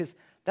time to? Because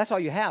that's all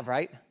you have,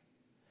 right?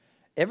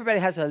 Everybody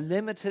has a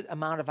limited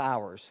amount of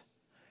hours.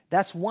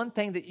 That's one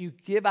thing that you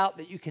give out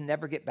that you can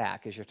never get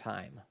back is your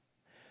time.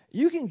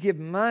 You can give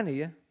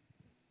money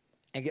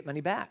and get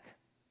money back.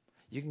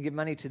 You can give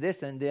money to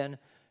this and then,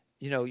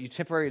 you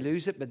temporarily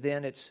lose it, but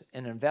then it's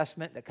an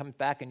investment that comes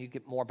back and you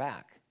get more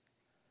back.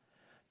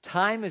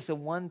 Time is the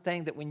one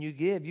thing that when you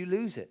give, you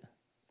lose it.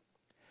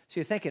 So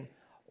you're thinking,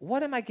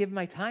 what am I giving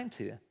my time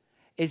to?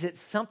 Is it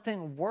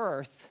something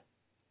worth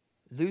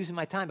losing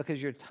my time? Because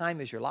your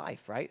time is your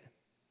life, right?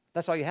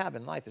 That's all you have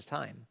in life is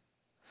time.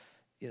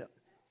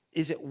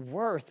 Is it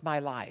worth my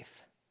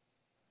life?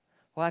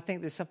 Well, I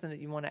think there's something that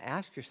you want to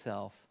ask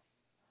yourself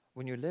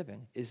when you're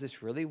living. Is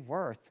this really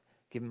worth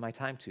giving my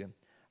time to?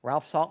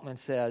 Ralph Salkman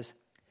says,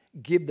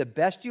 give the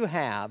best you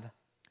have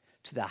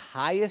to the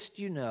highest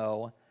you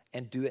know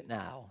and do it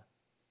now.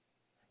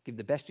 Give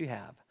the best you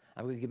have.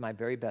 I'm going to give my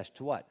very best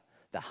to what?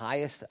 The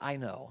highest I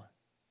know.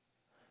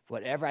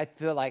 Whatever I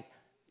feel like,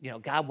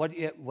 God,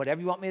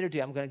 whatever you want me to do,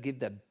 I'm going to give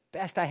the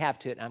best I have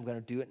to it, and I'm going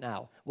to do it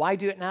now. Why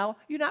do it now?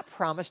 You're not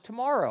promised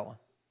tomorrow.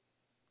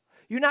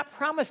 You're not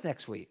promised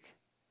next week.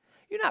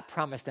 You're not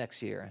promised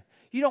next year.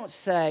 You don't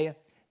say,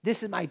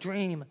 this is my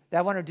dream that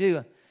I want to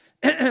do.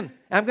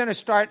 I'm going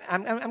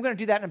to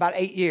do that in about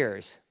 8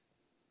 years.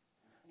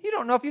 You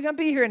don't know if you're going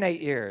to be here in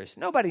 8 years.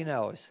 Nobody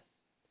knows.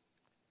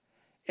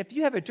 If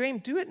you have a dream,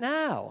 do it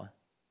now.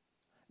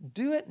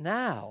 Do it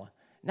now.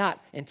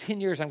 Not in 10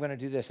 years I'm going to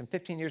do this, in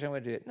 15 years I'm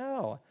going to do it.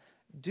 No,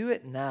 do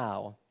it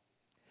now.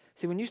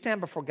 See, when you stand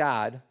before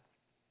God,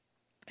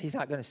 he's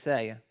not going to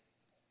say,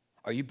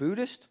 are you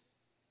Buddhist?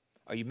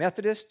 Are you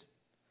Methodist?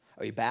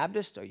 Are you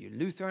Baptist? Are you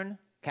Lutheran?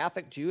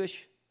 Catholic?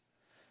 Jewish?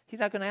 He's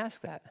not going to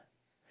ask that.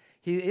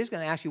 He is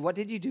going to ask you, what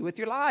did you do with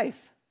your life?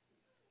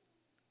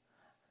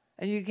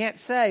 And you can't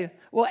say,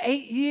 well,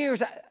 8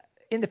 years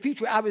in the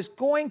future, I was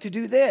going to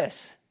do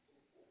this.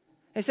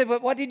 He said,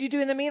 but what did you do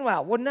in the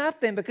meanwhile? Well,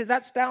 nothing, because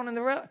that's down in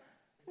the road.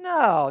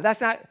 No,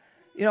 that's not,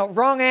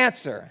 wrong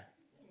answer.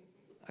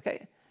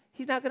 Okay?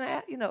 He's not going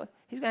to, he's going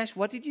to ask,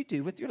 what did you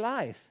do with your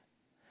life?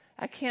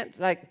 I can't,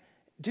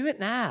 do it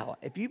now.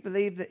 If you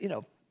believe that,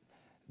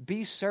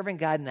 be serving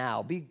God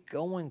now. Be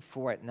going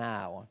for it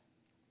now.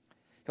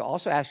 He'll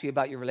also ask you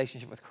about your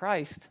relationship with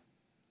Christ.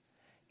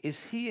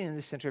 Is he in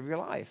the center of your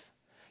life?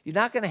 You're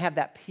not going to have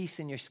that peace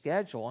in your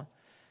schedule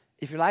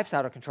if your life's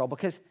out of control,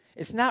 because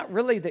it's not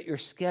really that your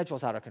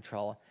schedule's out of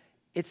control.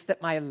 It's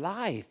that my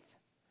life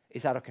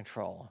is out of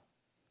control.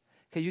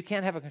 Because you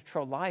can't have a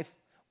controlled life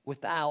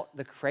without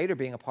the Creator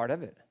being a part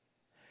of it.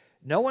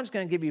 No one's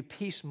going to give you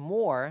peace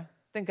more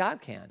than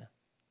God can.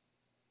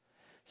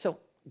 So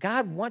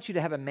God wants you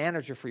to have a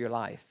manager for your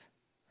life,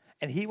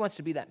 and he wants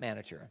to be that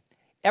manager.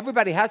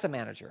 Everybody has a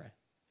manager,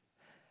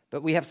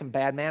 but we have some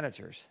bad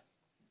managers.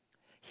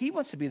 He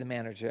wants to be the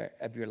manager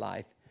of your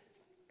life.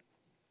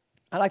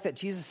 I like that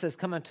Jesus says,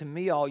 come unto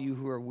me, all you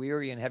who are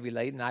weary and heavy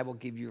laden, and I will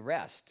give you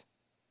rest.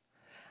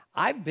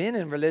 I've been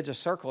in religious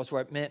circles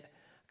where it meant,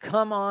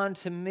 come on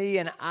to me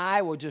and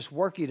I will just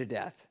work you to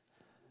death.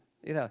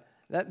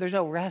 There's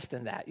no rest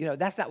in that.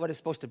 That's not what it's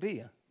supposed to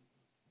be.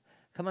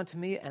 Come unto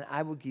me and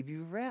I will give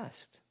you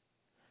rest.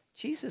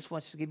 Jesus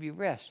wants to give you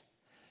rest.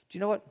 Do you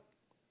know what?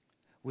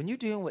 When you're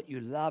doing what you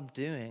love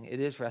doing, it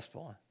is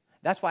restful.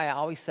 That's why I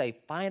always say,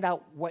 find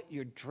out what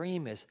your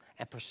dream is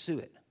and pursue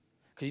it,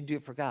 because you do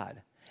it for God.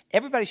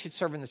 Everybody should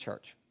serve in the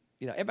church.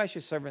 Everybody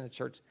should serve in the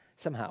church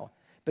somehow.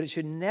 But it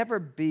should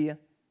never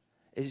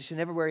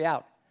wear you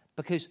out,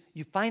 because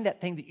you find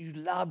that thing that you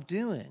love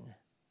doing,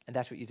 and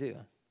that's what you do.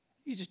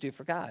 You just do it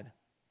for God.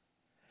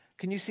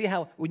 Can you see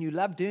how when you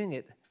love doing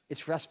it,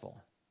 it's restful?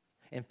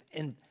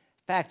 In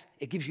fact,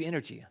 it gives you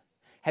energy.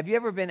 Have you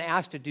ever been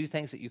asked to do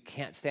things that you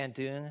can't stand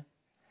doing?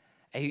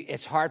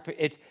 It's hard.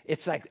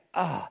 It's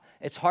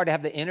hard to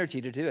have the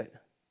energy to do it.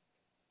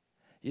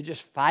 You're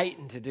just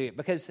fighting to do it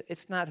because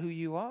it's not who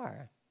you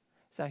are.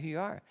 It's not who you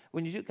are.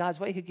 When you do it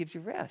God's way, he gives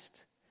you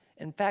rest.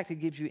 In fact, he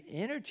gives you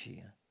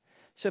energy.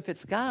 So if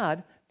it's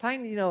God,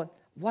 find,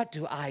 what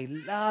do I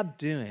love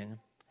doing?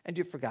 And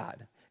do it for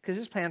God. Because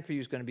his plan for you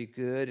is going to be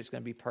good. It's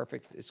going to be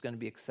perfect. It's going to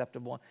be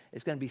acceptable.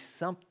 It's going to be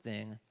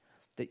something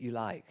that you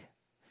like.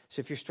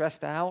 So if you're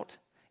stressed out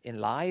in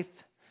life,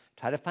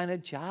 try to find a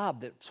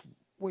job that's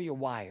where you're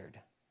wired.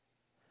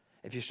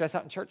 If you're stressed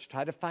out in church,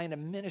 try to find a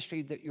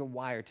ministry that you're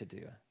wired to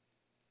do.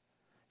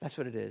 That's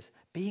what it is.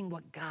 Being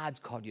what God's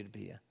called you to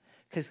be.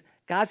 Because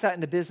God's not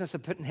in the business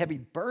of putting heavy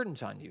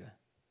burdens on you.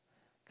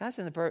 God's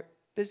in the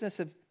business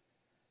of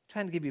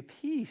trying to give you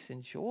peace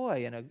and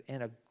joy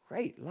and a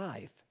great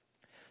life.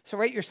 So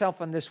rate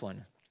yourself on this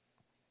one.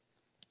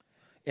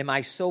 Am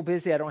I so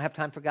busy I don't have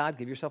time for God?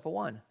 Give yourself a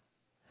 1.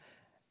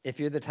 If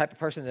you're the type of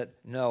person that,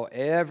 no,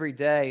 every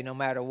day, no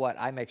matter what,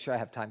 I make sure I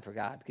have time for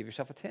God, give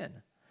yourself a 10.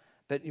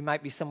 But you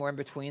might be somewhere in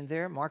between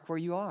there. Mark where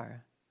you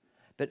are.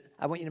 But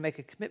I want you to make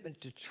a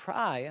commitment to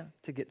try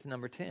to get to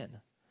number 10,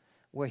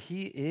 where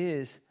he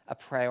is a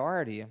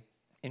priority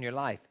in your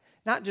life.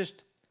 Not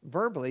just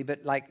verbally,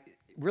 but like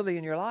really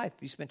in your life.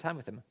 You spend time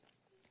with him.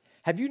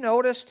 Have you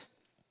noticed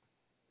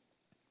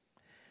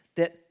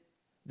that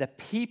the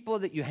people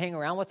that you hang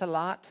around with a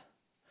lot,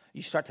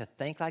 you start to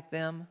think like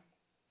them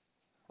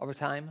over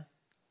time?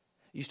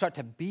 You start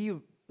to be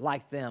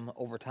like them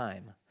over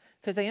time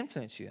because they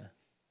influence you.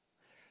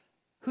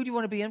 Who do you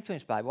want to be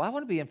influenced by? Well, I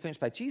want to be influenced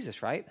by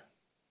Jesus, right?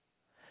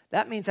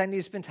 That means I need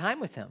to spend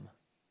time with him.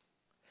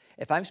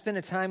 If I'm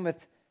spending time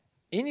with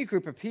any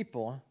group of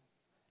people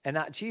and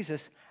not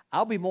Jesus,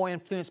 I'll be more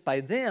influenced by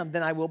them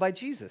than I will by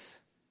Jesus.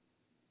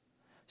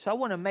 So I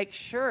want to make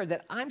sure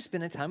that I'm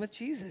spending time with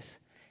Jesus.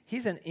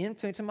 He's an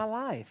influence in my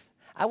life.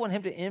 I want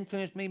him to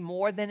influence me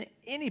more than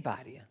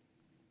anybody.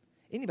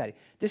 Anybody.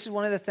 This is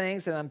one of the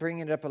things that I'm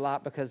bringing it up a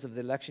lot because of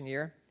the election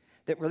year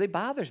that really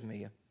bothers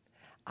me.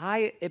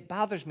 It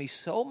bothers me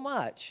so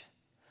much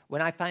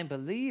when I find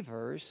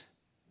believers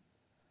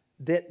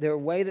that their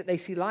way that they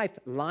see life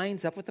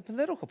lines up with the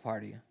political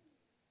party.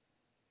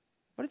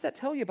 What does that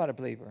tell you about a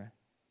believer?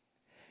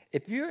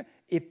 If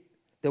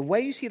the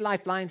way you see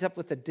life lines up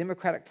with the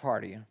Democratic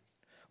Party,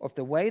 or if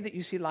the way that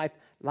you see life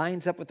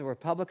lines up with the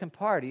Republican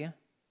Party,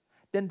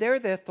 then they're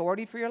the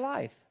authority for your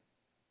life.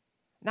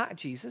 Not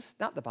Jesus,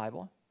 not the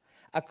Bible.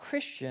 A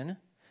Christian,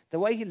 the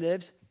way he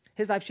lives,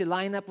 his life should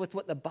line up with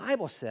what the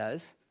Bible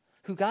says,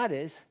 who God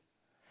is.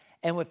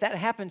 And if that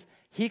happens,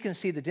 he can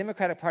see the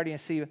Democratic Party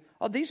and see,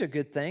 oh, these are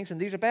good things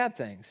and these are bad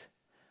things.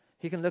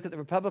 He can look at the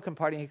Republican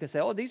Party and he can say,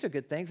 oh, these are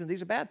good things and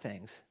these are bad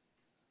things.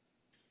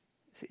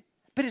 See,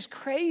 but it's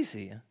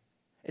crazy.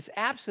 It's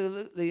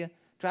absolutely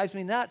drives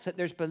me nuts that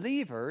there's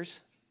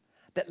believers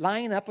that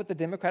line up with the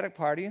Democratic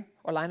Party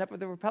or line up with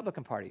the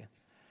Republican Party.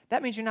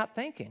 That means you're not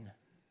thinking.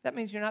 That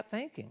means you're not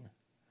thinking.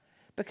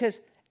 Because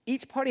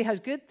each party has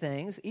good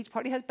things, each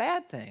party has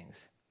bad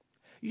things.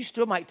 You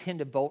still might tend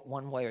to vote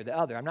one way or the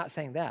other. I'm not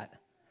saying that.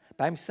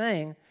 But I'm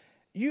saying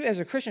you as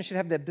a Christian should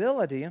have the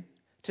ability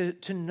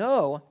to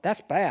know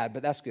that's bad,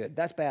 but that's good.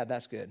 That's bad,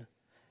 that's good.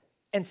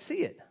 And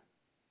see it.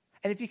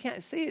 And if you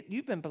can't see it,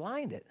 you've been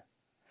blinded.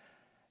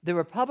 The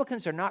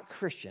Republicans are not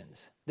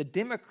Christians. The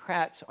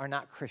Democrats are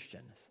not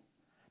Christians.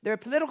 They're a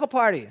political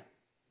party.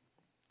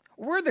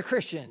 We're the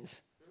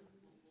Christians.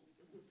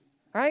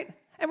 Right?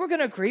 And we're going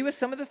to agree with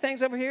some of the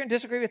things over here and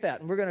disagree with that.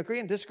 And we're going to agree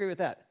and disagree with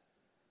that.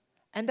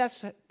 And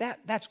that's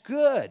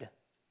good.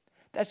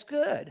 That's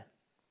good.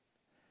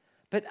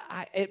 But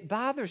it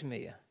bothers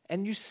me.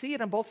 And you see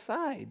it on both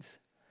sides.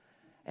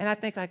 And I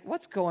think, like,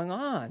 what's going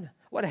on?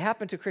 What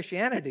happened to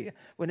Christianity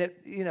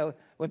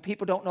when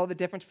people don't know the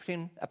difference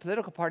between a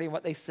political party and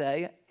what they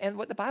say and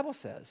what the Bible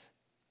says?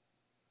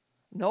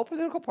 No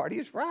political party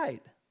is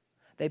right.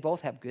 They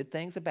both have good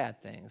things and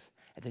bad things.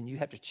 And then you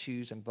have to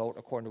choose and vote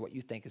according to what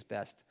you think is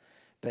best.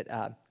 But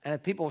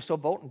and people will still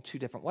vote in two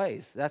different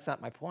ways. That's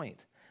not my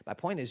point. My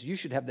point is you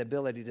should have the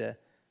ability to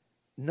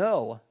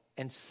know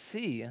and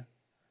see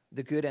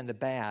the good and the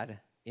bad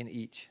in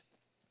each.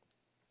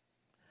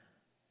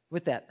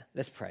 With that,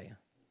 let's pray.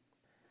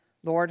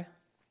 Lord,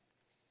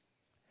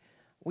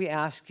 we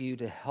ask you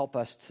to help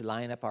us to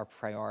line up our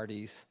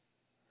priorities,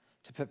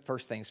 to put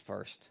first things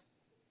first.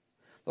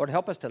 Lord,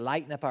 help us to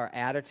lighten up our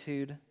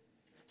attitude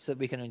so that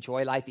we can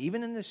enjoy life,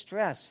 even in the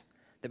stress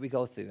that we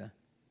go through.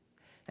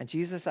 And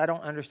Jesus, I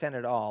don't understand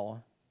it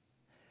all,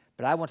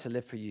 but I want to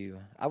live for you.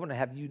 I want to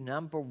have you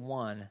number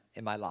one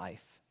in my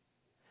life.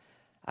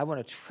 I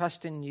want to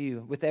trust in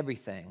you with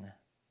everything.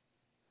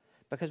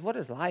 Because what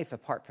is life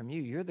apart from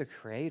you? You're the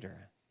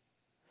creator.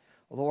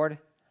 Lord,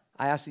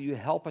 I ask that you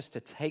help us to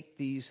take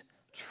these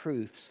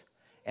truths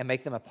and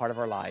make them a part of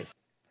our life.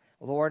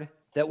 Lord,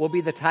 that we'll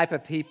be the type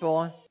of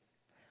people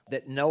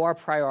that know our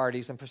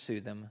priorities and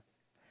pursue them.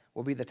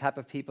 We'll be the type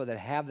of people that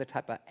have the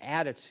type of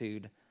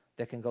attitude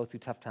that can go through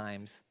tough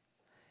times.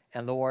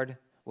 And Lord,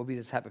 we'll be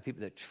the type of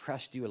people that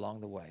trust you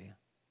along the way.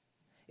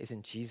 It's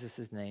in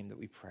Jesus' name that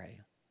we pray.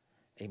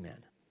 Amen.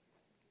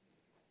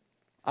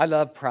 I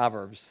love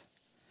Proverbs.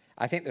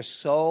 I think there's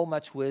so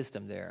much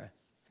wisdom there.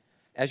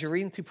 As you're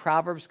reading through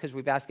Proverbs, because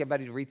we've asked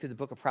everybody to read through the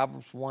book of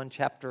Proverbs, one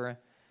chapter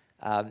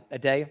a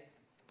day.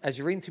 As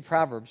you're reading through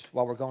Proverbs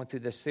while we're going through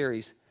this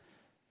series,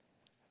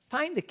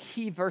 find the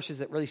key verses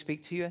that really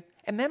speak to you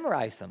and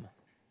memorize them.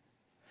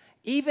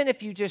 even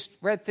if you just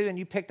read through and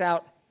you picked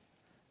out,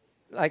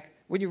 like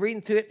when you're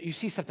reading through it, you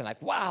see something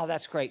like, wow,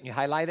 that's great, and you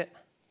highlight it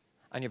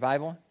on your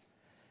Bible.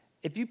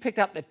 If you picked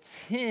out the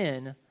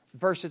 10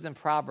 verses in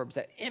Proverbs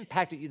that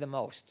impacted you the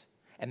most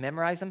and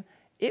memorized them,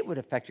 it would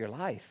affect your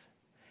life.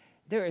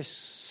 There is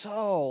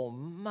so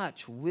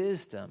much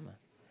wisdom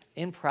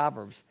in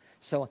Proverbs.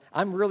 So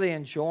I'm really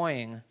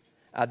enjoying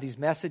these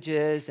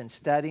messages and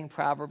studying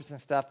Proverbs and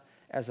stuff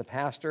as a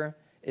pastor.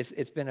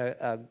 It's been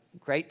a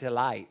great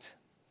delight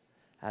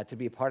to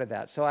be a part of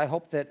that. So I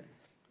hope that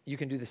you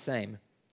can do the same.